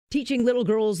Teaching little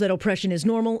girls that oppression is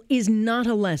normal is not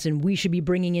a lesson we should be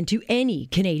bringing into any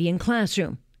Canadian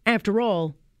classroom. After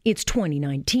all, it's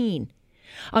 2019.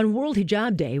 On World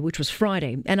Hijab Day, which was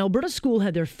Friday, an Alberta school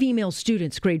had their female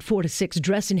students, grade 4 to 6,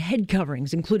 dress in head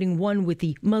coverings, including one with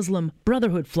the Muslim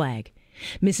Brotherhood flag.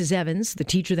 Mrs. Evans, the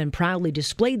teacher, then proudly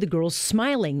displayed the girls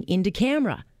smiling into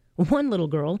camera. One little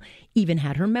girl even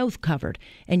had her mouth covered.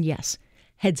 And yes,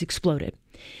 heads exploded.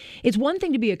 It's one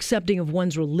thing to be accepting of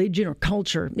one's religion or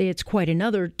culture. It's quite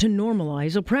another to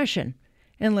normalize oppression.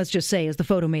 And let's just say, as the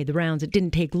photo made the rounds, it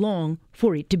didn't take long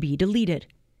for it to be deleted.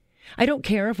 I don't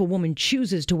care if a woman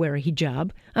chooses to wear a hijab.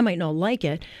 I might not like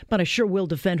it, but I sure will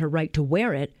defend her right to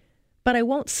wear it. But I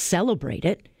won't celebrate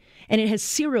it. And it has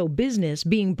zero business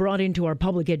being brought into our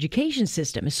public education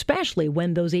system, especially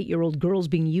when those 8-year-old girls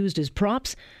being used as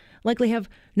props likely have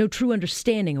no true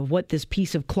understanding of what this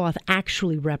piece of cloth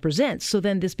actually represents. So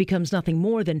then this becomes nothing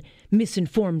more than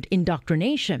misinformed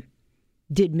indoctrination.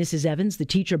 Did Mrs. Evans, the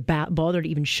teacher, bother to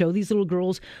even show these little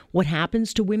girls what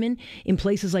happens to women in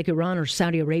places like Iran or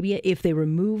Saudi Arabia if they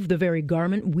remove the very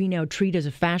garment we now treat as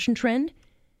a fashion trend?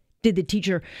 Did the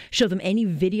teacher show them any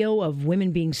video of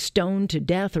women being stoned to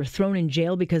death or thrown in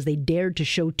jail because they dared to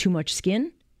show too much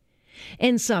skin?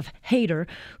 Ensaf Haider,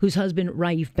 whose husband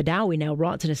Raif Badawi now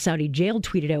rots in a Saudi jail,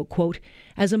 tweeted out, quote,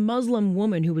 "As a Muslim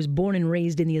woman who was born and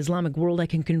raised in the Islamic world, I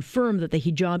can confirm that the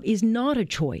hijab is not a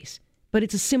choice, but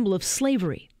it's a symbol of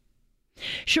slavery."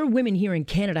 Sure, women here in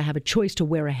Canada have a choice to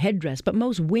wear a headdress, but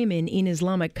most women in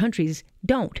Islamic countries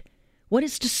don't. What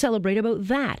is to celebrate about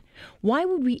that? Why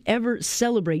would we ever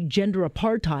celebrate gender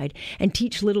apartheid and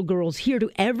teach little girls here to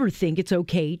ever think it's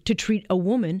okay to treat a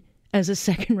woman as a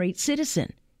second-rate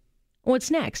citizen?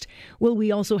 What's next? Will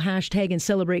we also hashtag and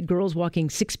celebrate girls walking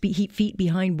 6 feet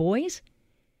behind boys?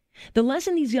 The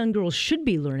lesson these young girls should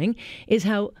be learning is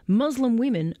how Muslim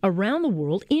women around the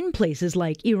world, in places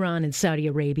like Iran and Saudi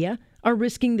Arabia, are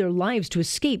risking their lives to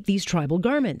escape these tribal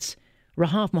garments.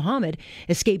 Rahaf Mohammed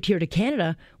escaped here to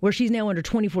Canada, where she's now under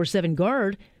 24/7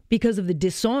 guard because of the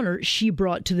dishonor she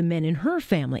brought to the men in her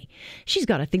family. She's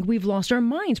got to think we've lost our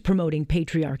minds promoting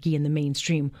patriarchy in the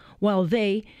mainstream, while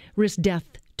they risk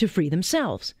death to free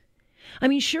themselves. I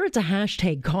mean, sure, it's a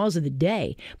hashtag cause of the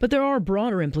day, but there are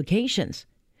broader implications.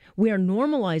 We are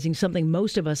normalizing something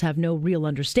most of us have no real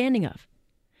understanding of.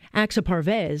 Aqsa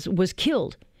Parvez was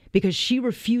killed because she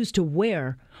refused to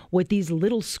wear what these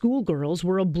little schoolgirls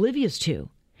were oblivious to,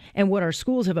 and what our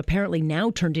schools have apparently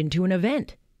now turned into an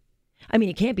event. I mean,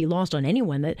 it can't be lost on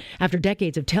anyone that after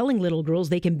decades of telling little girls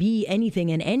they can be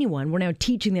anything and anyone, we're now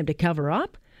teaching them to cover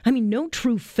up. I mean, no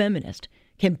true feminist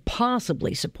can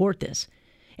possibly support this.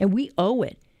 And we owe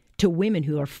it to women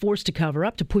who are forced to cover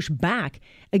up to push back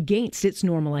against its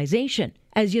normalization.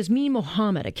 As Yasmin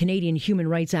Mohammed, a Canadian human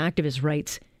rights activist,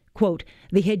 writes, quote,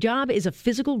 "The hijab is a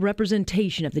physical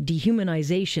representation of the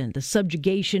dehumanization, the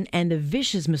subjugation, and the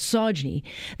vicious misogyny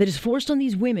that is forced on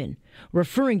these women.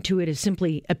 Referring to it as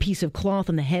simply a piece of cloth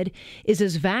on the head is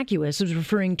as vacuous as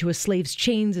referring to a slave's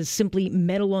chains as simply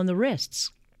metal on the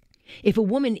wrists. If a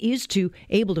woman is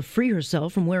able to free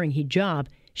herself from wearing hijab,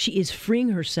 she is freeing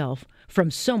herself from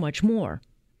so much more."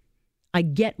 I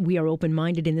get we are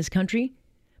open-minded in this country,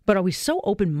 but are we so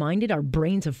open-minded our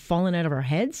brains have fallen out of our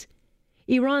heads?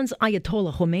 Iran's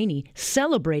Ayatollah Khomeini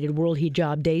celebrated World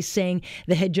Hijab Day, saying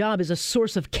the hijab is a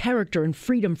source of character and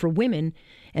freedom for women,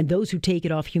 and those who take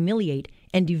it off humiliate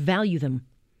and devalue them.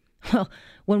 Well,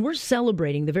 when we're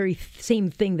celebrating the very same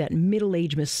thing that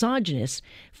middle-aged misogynist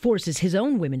forces his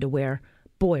own women to wear,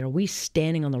 boy, are we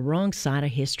standing on the wrong side of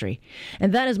history.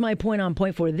 And that is my point on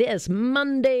point for this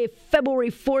Monday, February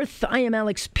 4th. I am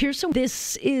Alex Pearson.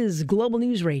 This is Global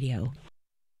News Radio.